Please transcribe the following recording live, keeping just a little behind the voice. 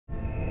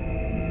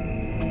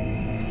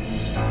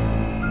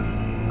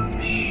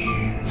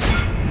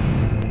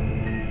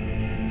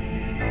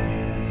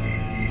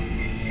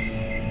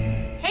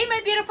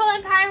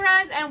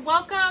Kyras, and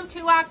welcome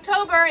to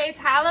October. It's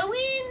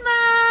Halloween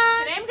month.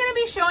 Today I'm going to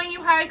be showing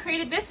you how I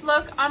created this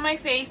look on my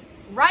face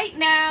right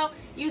now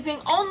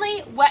using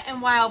only Wet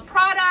n Wild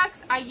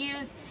products. I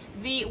used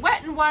the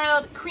Wet n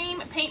Wild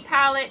cream paint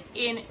palette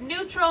in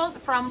neutrals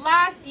from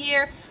last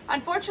year.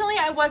 Unfortunately,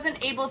 I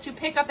wasn't able to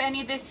pick up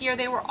any this year.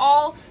 They were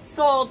all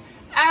sold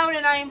out,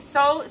 and I am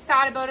so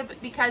sad about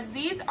it because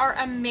these are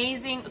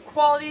amazing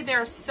quality.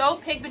 They're so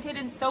pigmented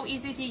and so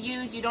easy to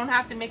use. You don't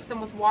have to mix them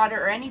with water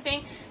or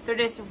anything. They're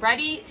just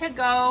ready to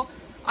go.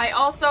 I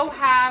also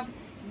have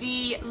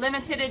the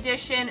limited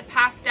edition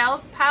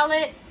pastels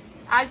palette.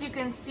 As you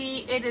can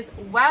see, it is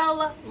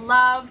well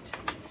loved.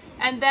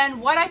 And then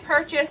what I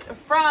purchased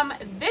from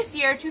this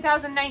year,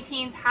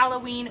 2019's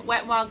Halloween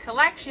Wet n Wild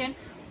collection,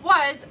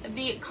 was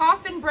the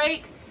Coffin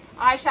Break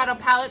eyeshadow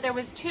palette. There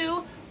was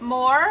two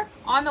more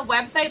on the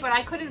website, but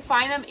I couldn't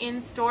find them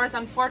in stores.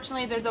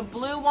 Unfortunately, there's a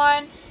blue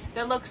one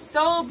that looks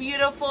so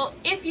beautiful.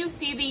 If you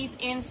see these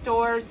in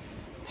stores,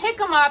 pick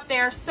them up.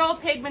 They're so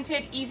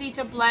pigmented, easy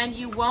to blend.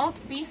 You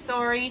won't be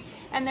sorry,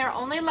 and they're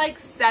only like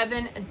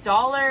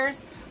 $7.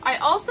 I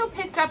also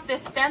picked up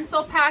this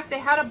stencil pack. They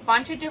had a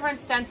bunch of different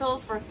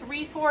stencils for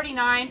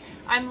 $3.49.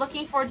 I'm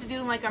looking forward to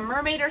doing like a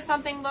mermaid or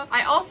something look.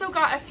 I also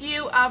got a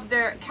few of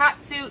their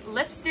catsuit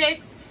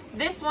lipsticks.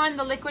 This one,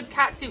 the Liquid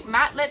Catsuit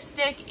Matte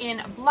Lipstick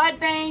in Blood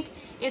Bank.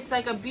 It's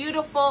like a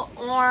beautiful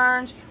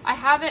orange. I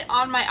have it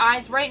on my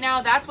eyes right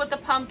now. That's what the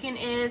pumpkin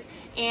is.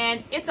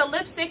 And it's a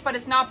lipstick, but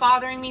it's not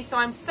bothering me. So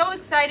I'm so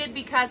excited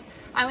because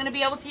I'm going to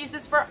be able to use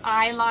this for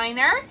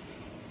eyeliner.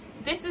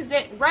 This is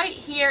it right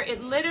here.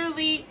 It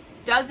literally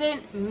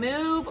doesn't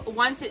move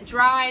once it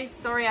dries.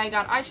 Sorry, I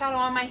got eyeshadow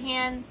on my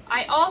hands.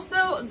 I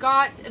also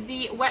got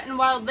the Wet n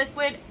Wild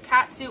Liquid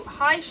Catsuit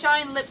High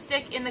Shine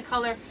Lipstick in the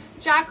color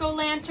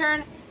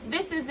Jack-O-Lantern.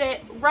 This is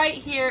it right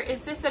here.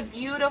 It's just a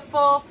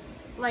beautiful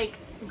like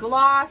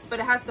gloss, but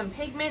it has some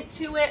pigment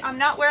to it. I'm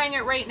not wearing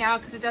it right now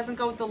because it doesn't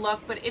go with the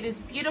look, but it is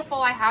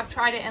beautiful. I have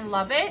tried it and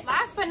love it.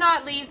 Last but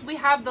not least, we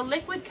have the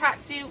Liquid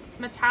Catsuit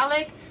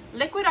Metallic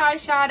Liquid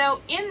Eyeshadow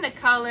in the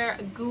color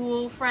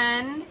Ghoul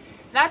Friend.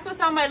 That's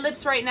what's on my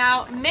lips right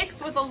now,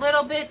 mixed with a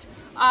little bit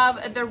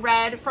of the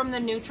red from the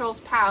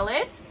Neutrals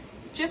palette,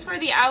 just for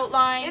the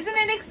outline. Isn't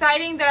it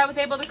exciting that I was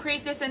able to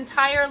create this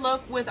entire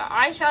look with an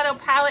eyeshadow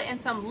palette and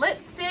some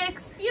lipsticks,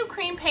 a few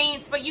cream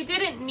paints, but you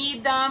didn't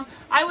need them.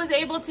 I was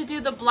able to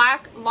do the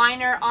black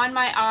liner on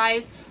my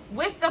eyes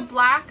with the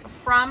black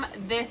from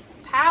this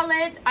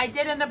palette. I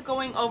did end up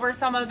going over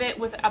some of it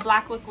with a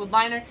black liquid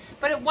liner,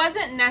 but it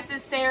wasn't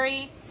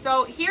necessary.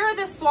 So here are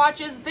the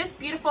swatches. This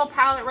beautiful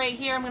palette right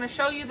here, I'm going to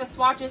show you the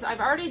swatches. I've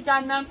already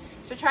done them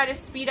to try to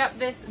speed up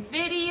this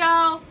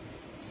video.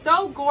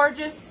 So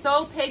gorgeous,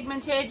 so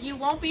pigmented. You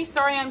won't be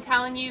sorry, I'm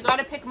telling you. You got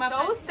to pick them up.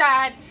 So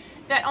sad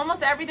that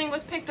almost everything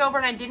was picked over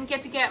and I didn't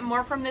get to get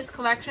more from this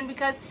collection,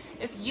 because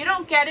if you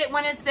don't get it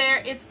when it's there,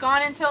 it's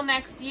gone until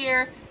next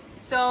year.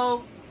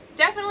 So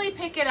definitely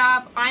pick it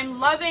up. I'm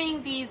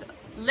loving these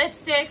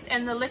lipsticks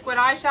and the liquid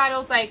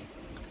eyeshadows. Like,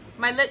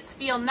 my lips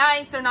feel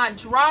nice. They're not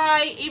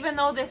dry, even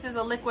though this is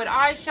a liquid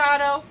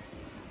eyeshadow.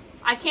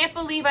 I can't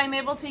believe I'm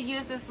able to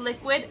use this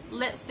liquid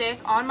lipstick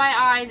on my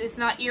eyes. It's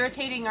not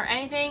irritating or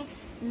anything.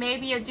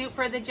 Maybe a dupe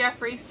for the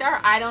Jeffree Star.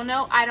 I don't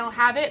know. I don't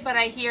have it, but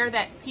I hear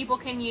that people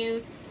can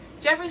use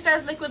Jeffree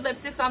Star's liquid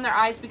lipsticks on their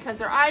eyes because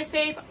they're eye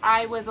safe.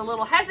 I was a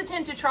little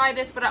hesitant to try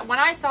this, but when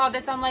I saw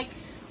this, I'm like,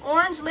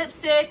 orange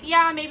lipstick,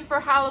 yeah, maybe for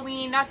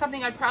Halloween. Not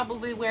something I'd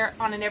probably wear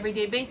on an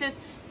everyday basis,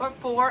 but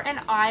for an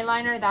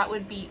eyeliner, that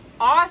would be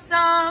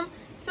awesome.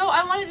 So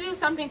I wanted to do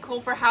something cool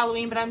for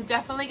Halloween, but I'm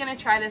definitely going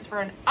to try this for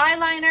an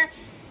eyeliner.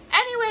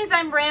 Anyways,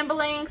 I'm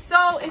rambling.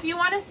 So if you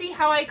want to see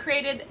how I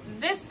created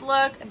this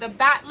look, the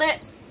bat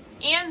lips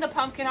and the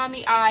pumpkin on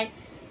the eye,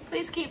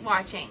 please keep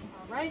watching.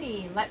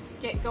 Alrighty, let's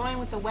get going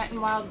with the Wet n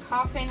Wild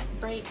Coffin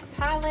Break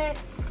palette.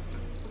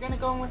 We're going to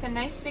go in with a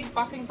nice big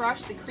buffing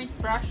brush, the crease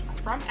brush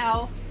from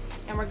e.l.f.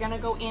 And we're going to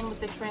go in with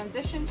the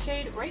transition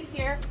shade right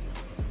here.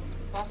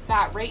 Buff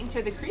that right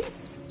into the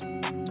crease.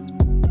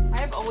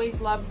 I've always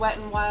loved Wet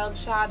n Wild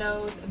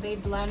shadows. They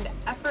blend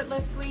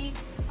effortlessly.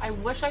 I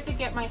wish I could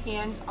get my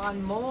hands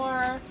on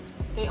more.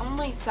 They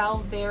only sell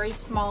very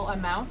small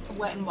amounts of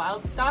Wet n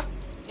Wild stuff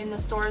in the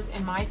stores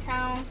in my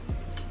town.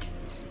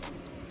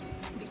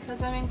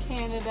 Because I'm in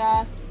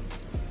Canada,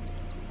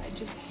 I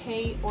just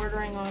hate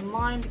ordering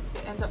online because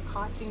it ends up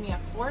costing me a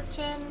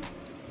fortune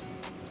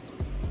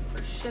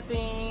for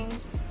shipping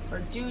or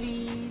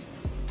duties.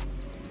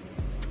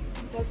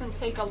 It doesn't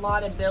take a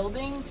lot of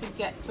building to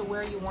get to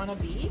where you want to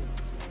be.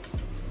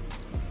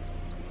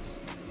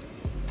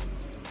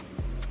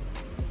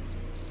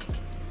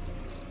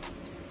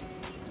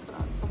 Put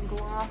on some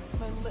gloss,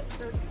 my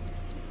lips are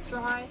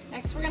dry.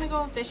 Next we're going to go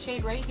with this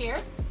shade right here.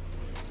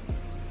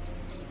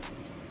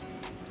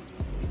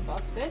 We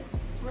buff this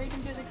right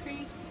into the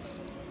crease.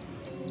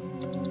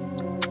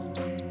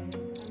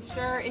 I'm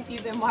sure if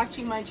you've been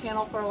watching my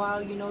channel for a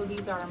while, you know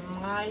these are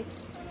my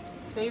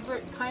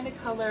favorite kind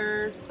of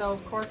colors. So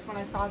of course when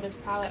I saw this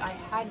palette, I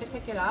had to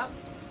pick it up.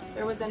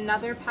 There was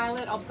another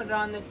palette, I'll put it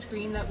on the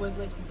screen, that was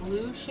like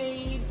blue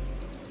shades,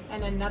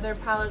 and another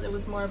palette that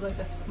was more of like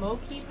a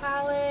smoky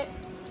palette.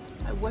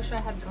 I wish I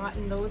had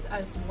gotten those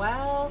as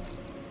well.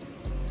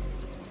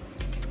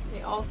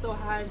 They also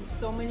had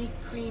so many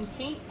cream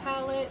paint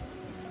palettes,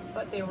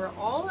 but they were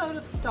all out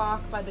of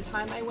stock by the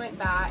time I went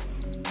back.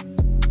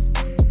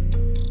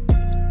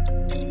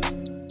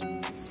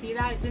 See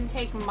that? It didn't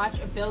take much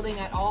of building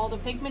at all. The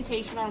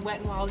pigmentation on Wet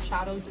n Wild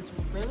shadows is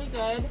really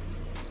good.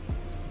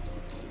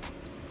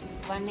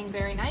 It's blending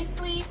very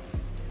nicely.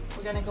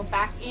 We're gonna go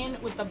back in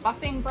with the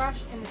buffing brush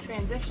in the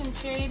transition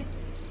shade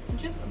and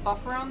just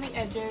buff around the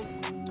edges.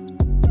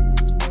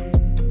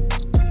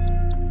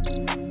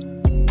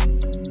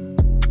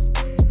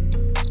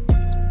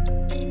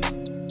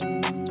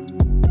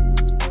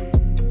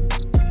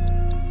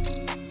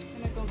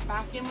 I'm gonna go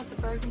back in with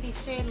the burgundy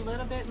shade a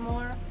little bit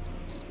more,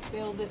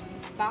 build it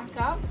back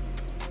up.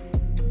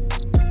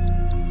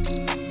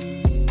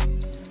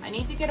 I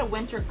need to get a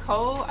winter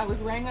coat. I was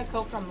wearing a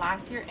coat from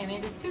last year and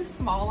it is too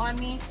small on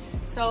me.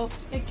 So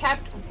it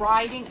kept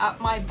riding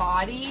up my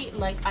body,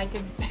 like I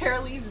could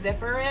barely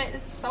zipper it.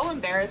 It's so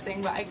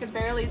embarrassing, but I could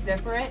barely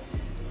zipper it.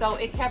 So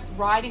it kept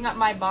riding up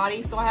my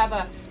body. So I have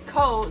a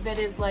coat that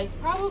is like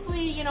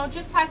probably, you know,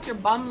 just past your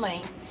bum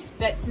length,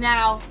 that's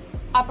now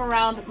up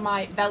around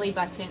my belly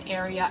button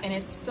area, and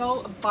it's so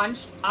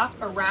bunched up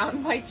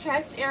around my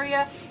chest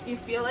area. You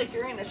feel like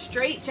you're in a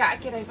straight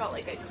jacket. I felt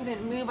like I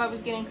couldn't move. I was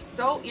getting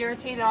so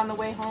irritated on the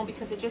way home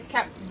because it just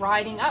kept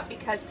riding up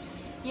because,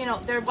 you know,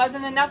 there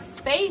wasn't enough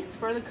space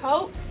for the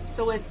coat.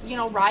 So it's, you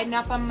know, riding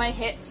up on my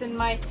hips and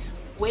my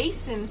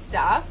waist and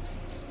stuff.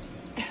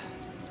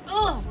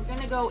 Ugh. We're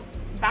gonna go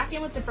back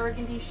in with the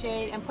burgundy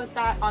shade and put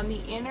that on the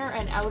inner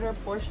and outer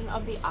portion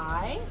of the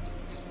eye.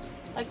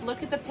 Like,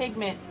 look at the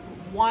pigment,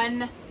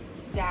 one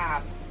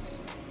dab.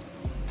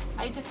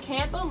 I just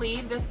can't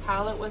believe this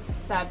palette was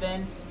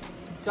 $7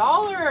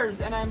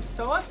 and I'm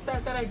so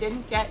upset that I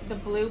didn't get the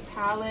blue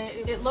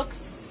palette. It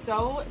looks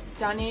so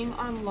stunning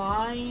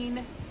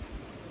online.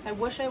 I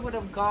wish I would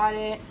have got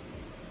it.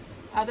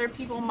 Other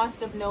people must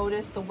have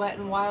noticed the Wet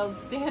n Wild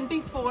stand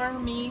before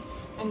me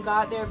and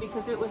got there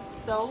because it was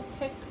so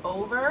picked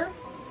over.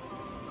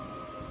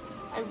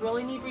 I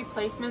really need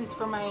replacements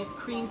for my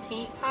cream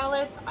paint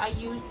palettes. I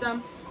used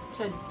them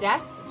to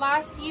death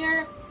last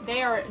year.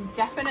 They are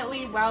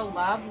definitely well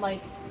loved.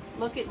 Like,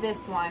 look at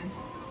this one.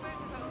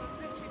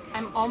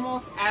 I'm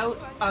almost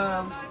out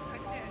of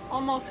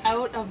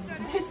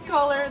this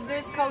color,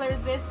 this color,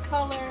 this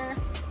color.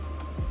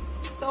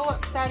 So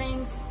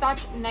upsetting.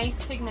 Such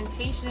nice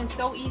pigmentation and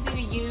so easy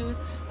to use.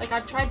 Like,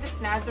 I've tried the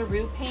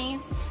Snazaroo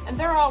paints and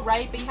they're all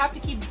right, but you have to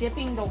keep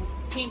dipping the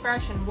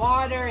paintbrush in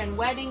water and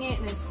wetting it,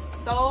 and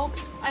it's so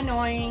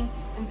annoying.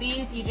 And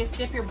these, you just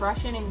dip your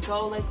brush in and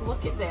go. Like,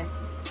 look at this.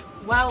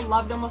 Well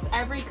loved. Almost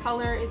every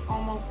color is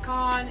almost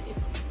gone.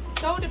 It's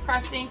so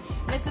depressing.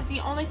 This is the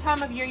only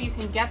time of year you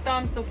can get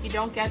them, so if you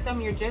don't get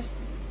them, you're just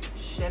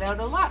shit out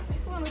of luck.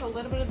 Go on with a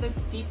little bit of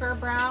this deeper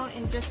brown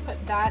and just put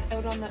that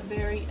out on the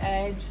very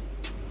edge,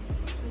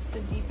 just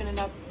to deepen it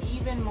up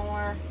even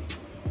more.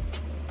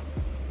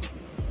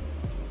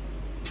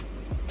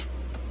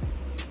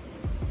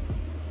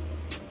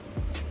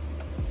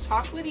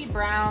 Chocolatey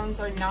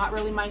browns are not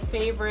really my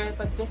favorite,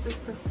 but this is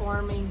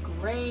performing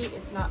great.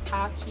 It's not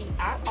patchy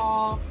at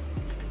all.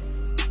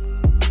 And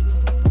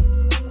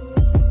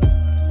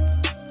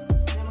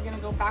then we're gonna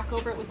go back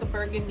over it with the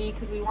burgundy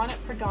because we want it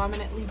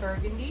predominantly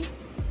burgundy.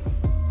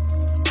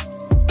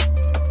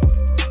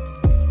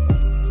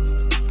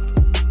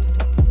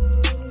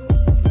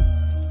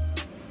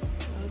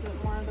 A little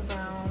bit more of the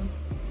brown.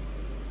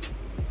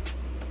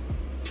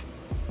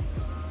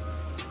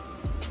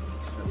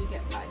 Make sure we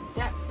get that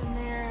depth in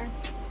there.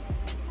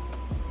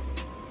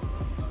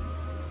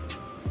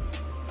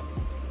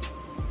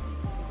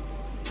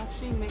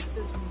 Actually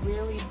mixes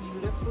really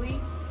beautifully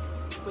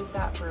with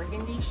that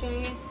burgundy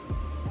shade.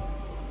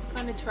 It's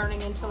kind of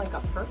turning into like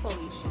a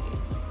purpley shade.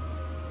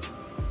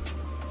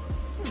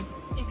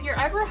 If you're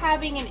ever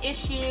having an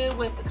issue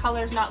with the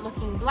colors not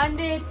looking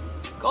blended,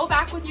 go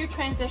back with your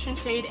transition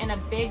shade and a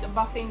big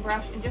buffing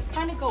brush and just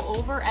kind of go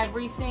over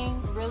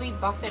everything, really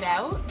buff it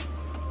out.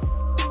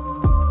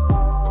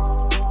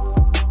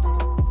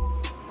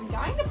 I'm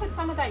dying to put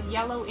some of that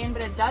yellow in,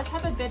 but it does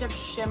have a bit of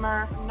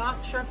shimmer. I'm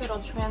not sure if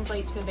it'll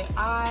translate to the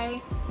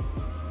eye.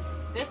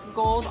 This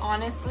gold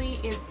honestly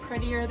is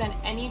prettier than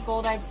any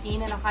gold I've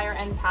seen in a higher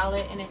end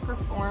palette, and it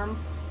performs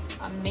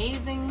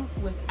amazing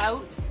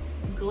without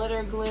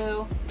glitter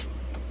glue.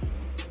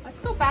 Let's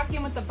go back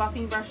in with the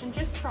buffing brush and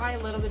just try a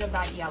little bit of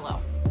that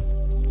yellow.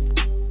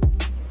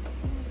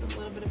 There's a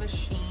little bit of a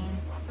sheen.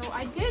 So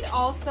I did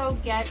also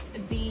get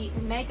the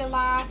Mega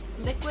Last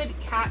Liquid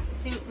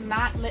Catsuit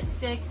Matte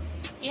Lipstick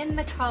in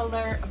the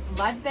color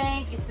Blood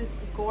Bank. It's this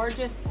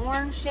gorgeous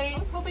orange shade. I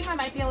was hoping I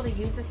might be able to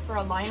use this for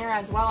a liner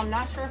as well. I'm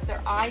not sure if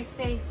they're eye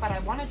safe, but I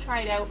want to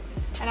try it out.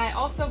 And I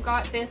also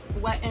got this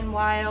Wet n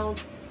Wild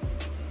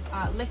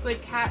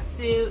Liquid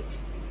Catsuit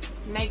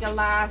Mega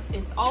Last.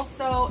 It's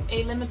also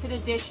a limited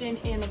edition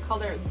in the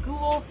color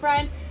Ghoul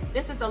Friend.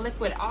 This is a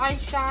liquid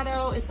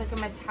eyeshadow. It's like a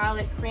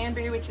metallic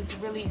cranberry, which is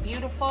really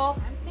beautiful.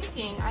 I'm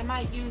thinking I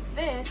might use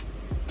this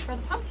for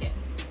the pumpkin.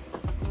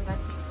 Oh,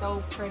 that's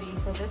so pretty.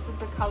 So this is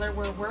the color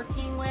we're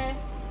working with.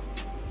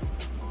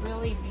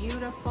 Really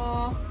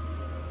beautiful.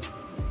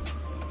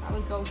 That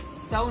would go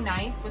so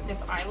nice with this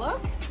eye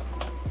look.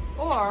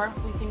 Or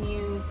we can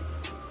use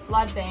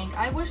Blood Bank.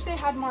 I wish they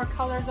had more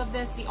colors of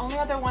this. The only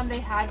other one they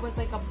had was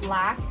like a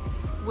black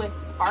with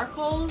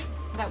sparkles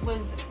that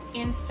was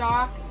in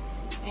stock,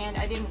 and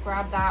I didn't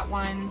grab that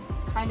one.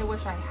 Kind of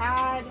wish I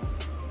had,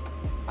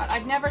 but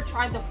I've never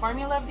tried the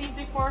formula of these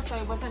before, so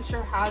I wasn't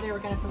sure how they were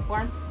going to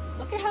perform.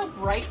 Look at how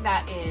bright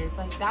that is.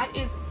 Like, that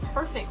is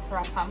perfect for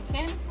a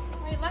pumpkin.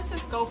 All right, let's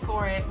just go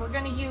for it. We're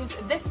going to use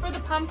this for the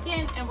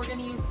pumpkin, and we're going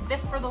to use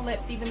this for the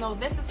lips, even though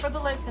this is for the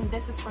lips and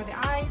this is for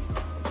the eyes.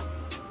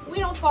 We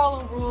don't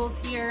follow rules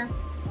here.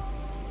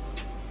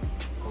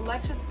 So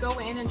let's just go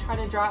in and try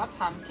to draw a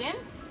pumpkin.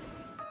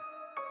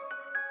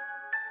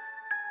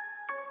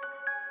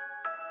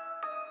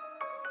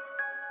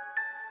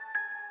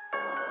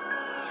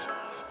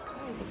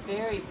 That is a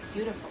very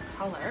beautiful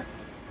color.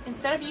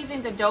 Instead of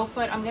using the doe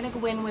foot, I'm going to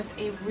go in with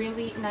a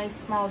really nice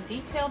small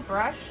detailed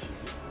brush.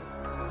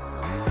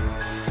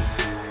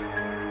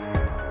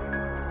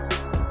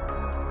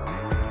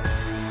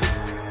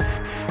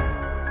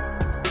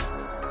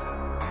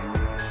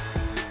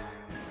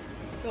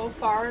 So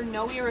far,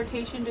 no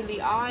irritation to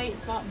the eye.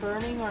 It's not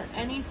burning or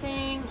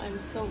anything. I'm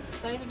so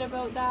excited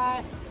about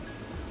that.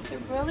 I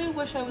really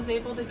wish I was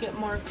able to get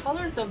more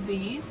colors of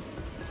these.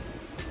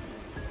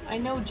 I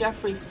know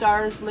Jeffree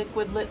Star's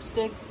liquid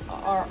lipsticks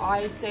are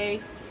eye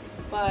safe,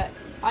 but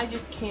I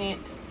just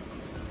can't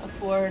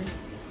afford to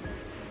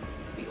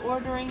be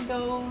ordering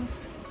those.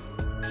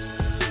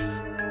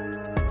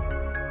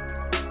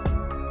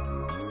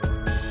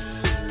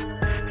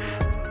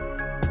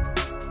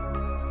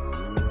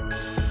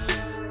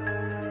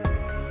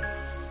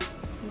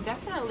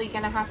 Definitely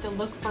gonna have to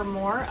look for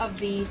more of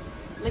these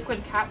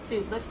liquid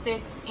catsuit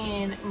lipsticks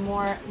in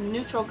more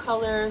neutral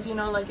colors, you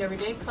know, like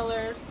everyday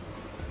colors,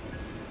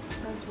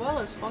 as well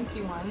as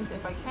funky ones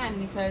if I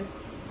can, because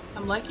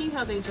I'm liking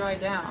how they dry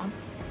down.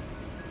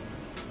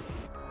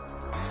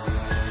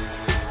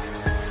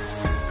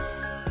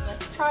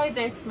 Let's try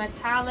this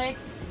metallic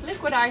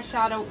liquid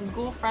eyeshadow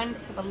Girlfriend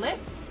for the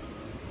lips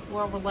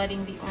while we're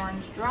letting the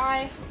orange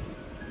dry.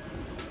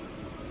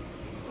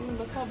 Ooh,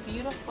 look how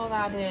beautiful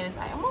that is.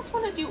 I almost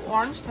want to do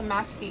orange to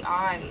match the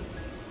eyes.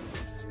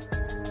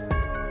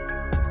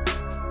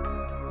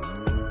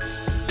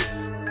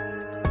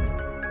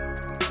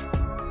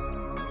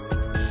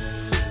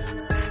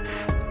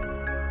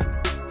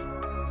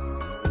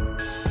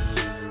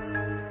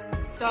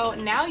 So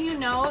now you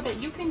know that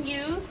you can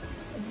use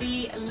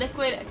the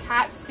liquid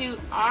catsuit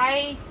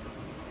eye.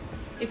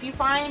 If you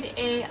find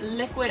a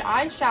liquid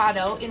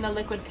eyeshadow in the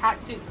liquid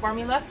catsuit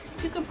formula,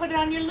 you can put it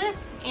on your lips.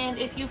 And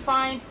if you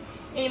find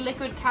a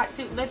liquid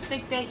catsuit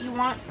lipstick that you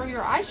want for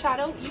your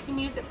eyeshadow, you can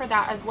use it for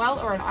that as well,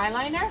 or an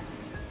eyeliner.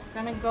 I'm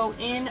gonna go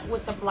in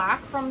with the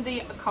black from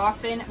the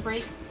Coffin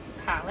Break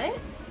palette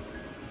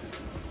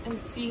and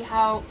see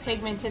how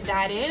pigmented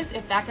that is.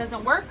 If that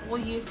doesn't work,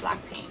 we'll use black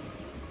paint.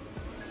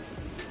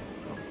 So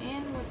go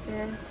in with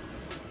this.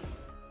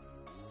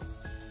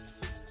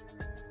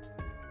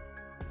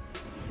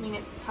 I mean,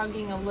 it's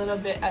tugging a little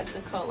bit at the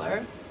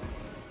color.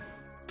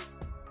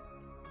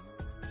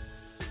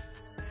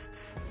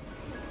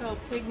 Look how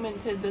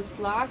pigmented this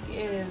black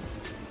is.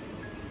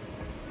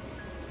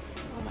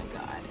 Oh my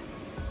God.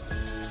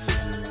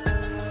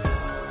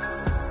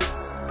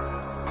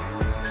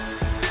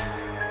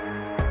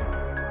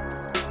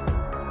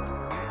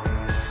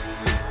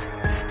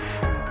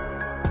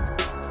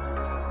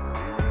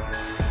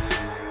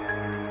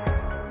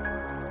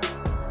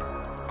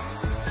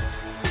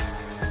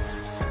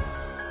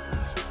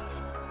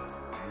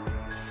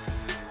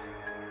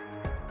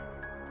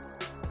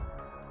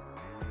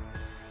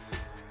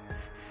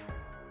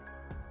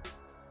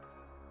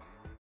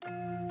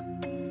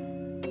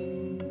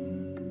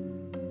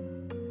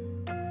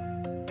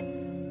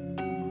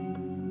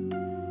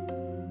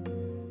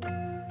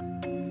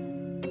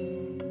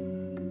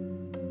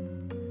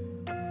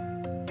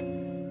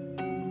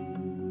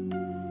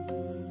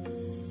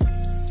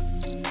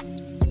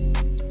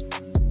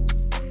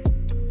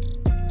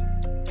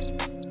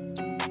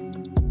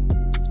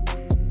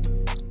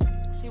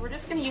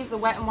 Use the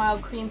Wet n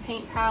Wild cream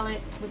paint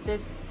palette with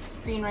this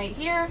green right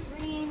here,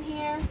 green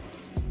here.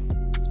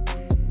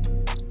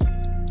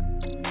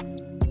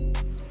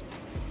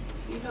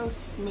 See how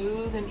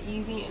smooth and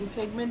easy and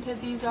pigmented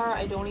these are?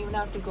 I don't even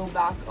have to go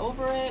back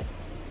over it.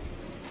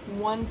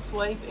 One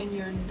swipe and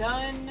you're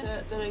done.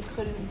 That I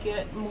couldn't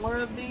get more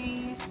of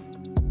these.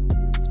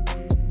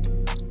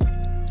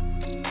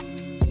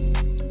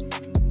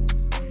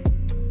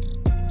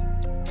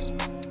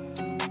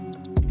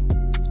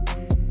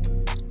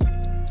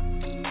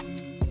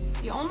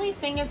 The only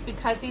thing is,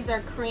 because these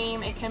are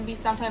cream, it can be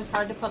sometimes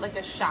hard to put like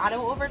a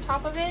shadow over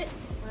top of it.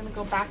 We're gonna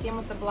go back in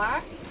with the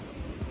black.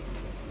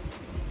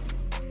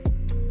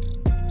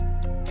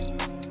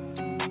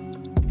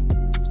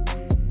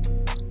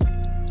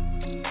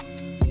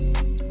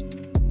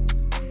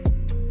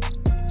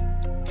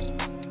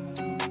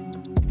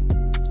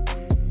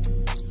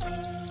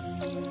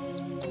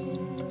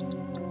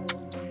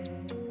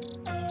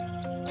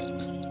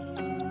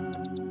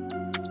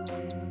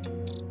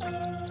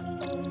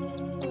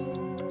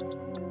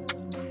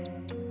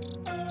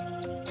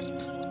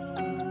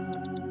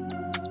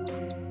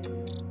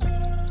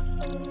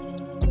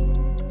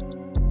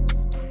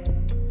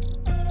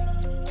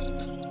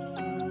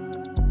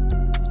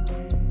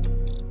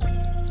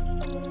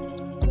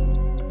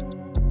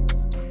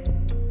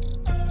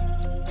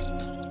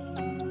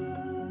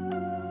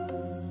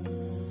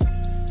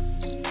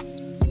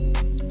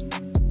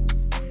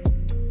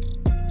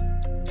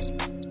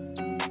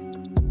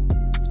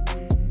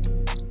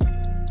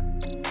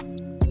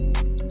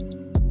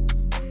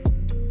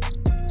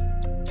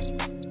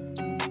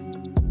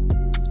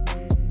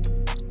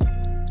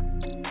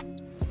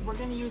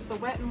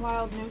 n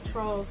Wild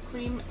Neutrals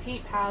cream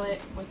paint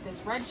palette with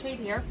this red shade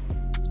here.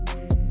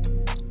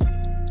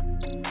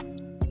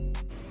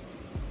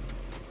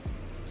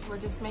 So we're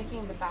just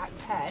making the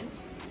bat's head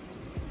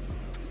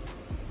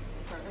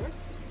first.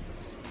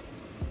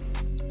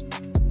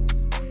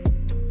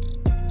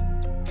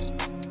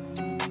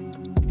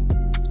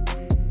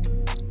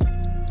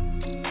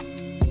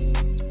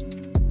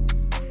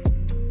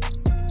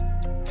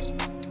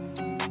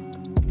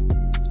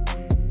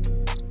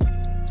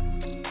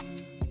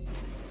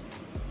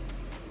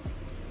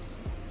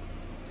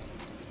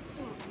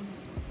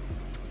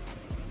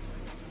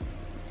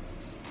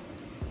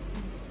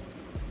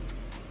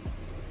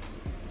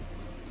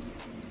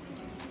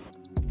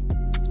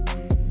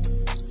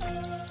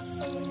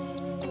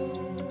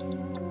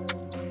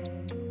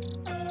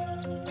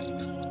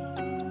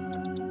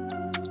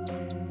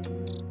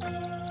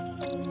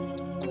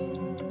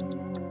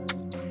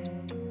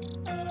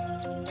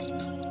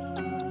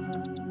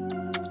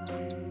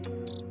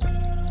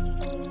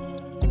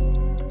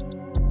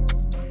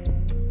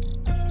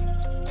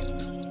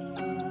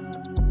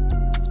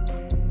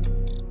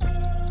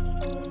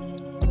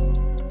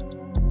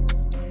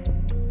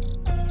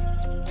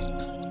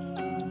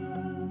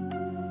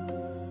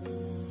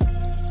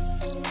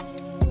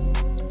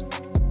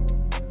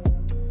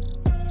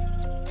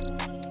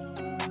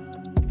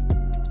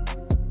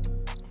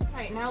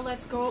 Now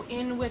let's go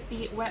in with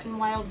the Wet n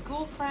Wild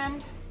Ghoul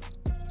Friend.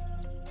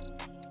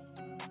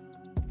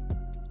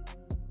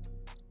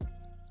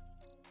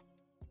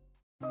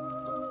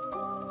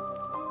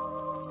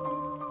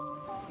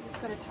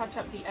 Just going to touch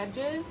up the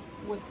edges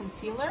with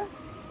concealer.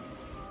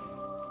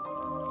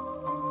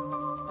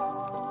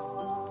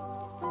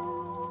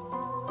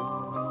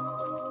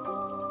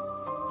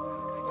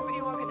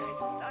 Reorganize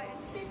society.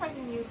 Let's see if I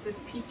can use this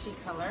peachy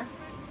color.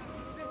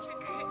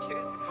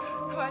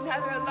 Who are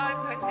neither alive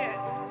nor dead.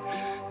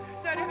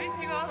 Start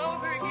everything all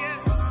over again.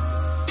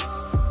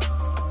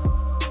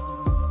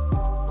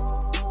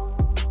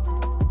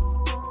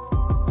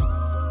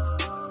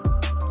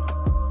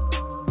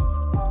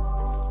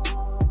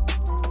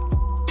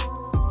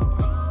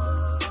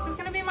 This is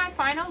going to be my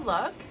final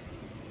look.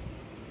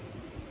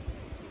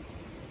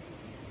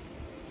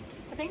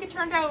 I think it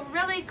turned out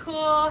really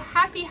cool.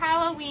 Happy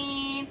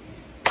Halloween.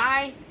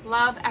 I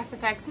love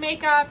SFX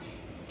makeup.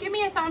 Give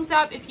me a thumbs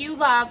up if you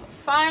love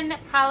fun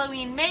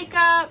Halloween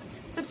makeup.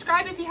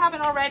 Subscribe if you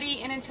haven't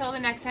already, and until the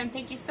next time,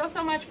 thank you so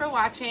much for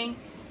watching.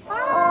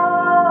 Bye!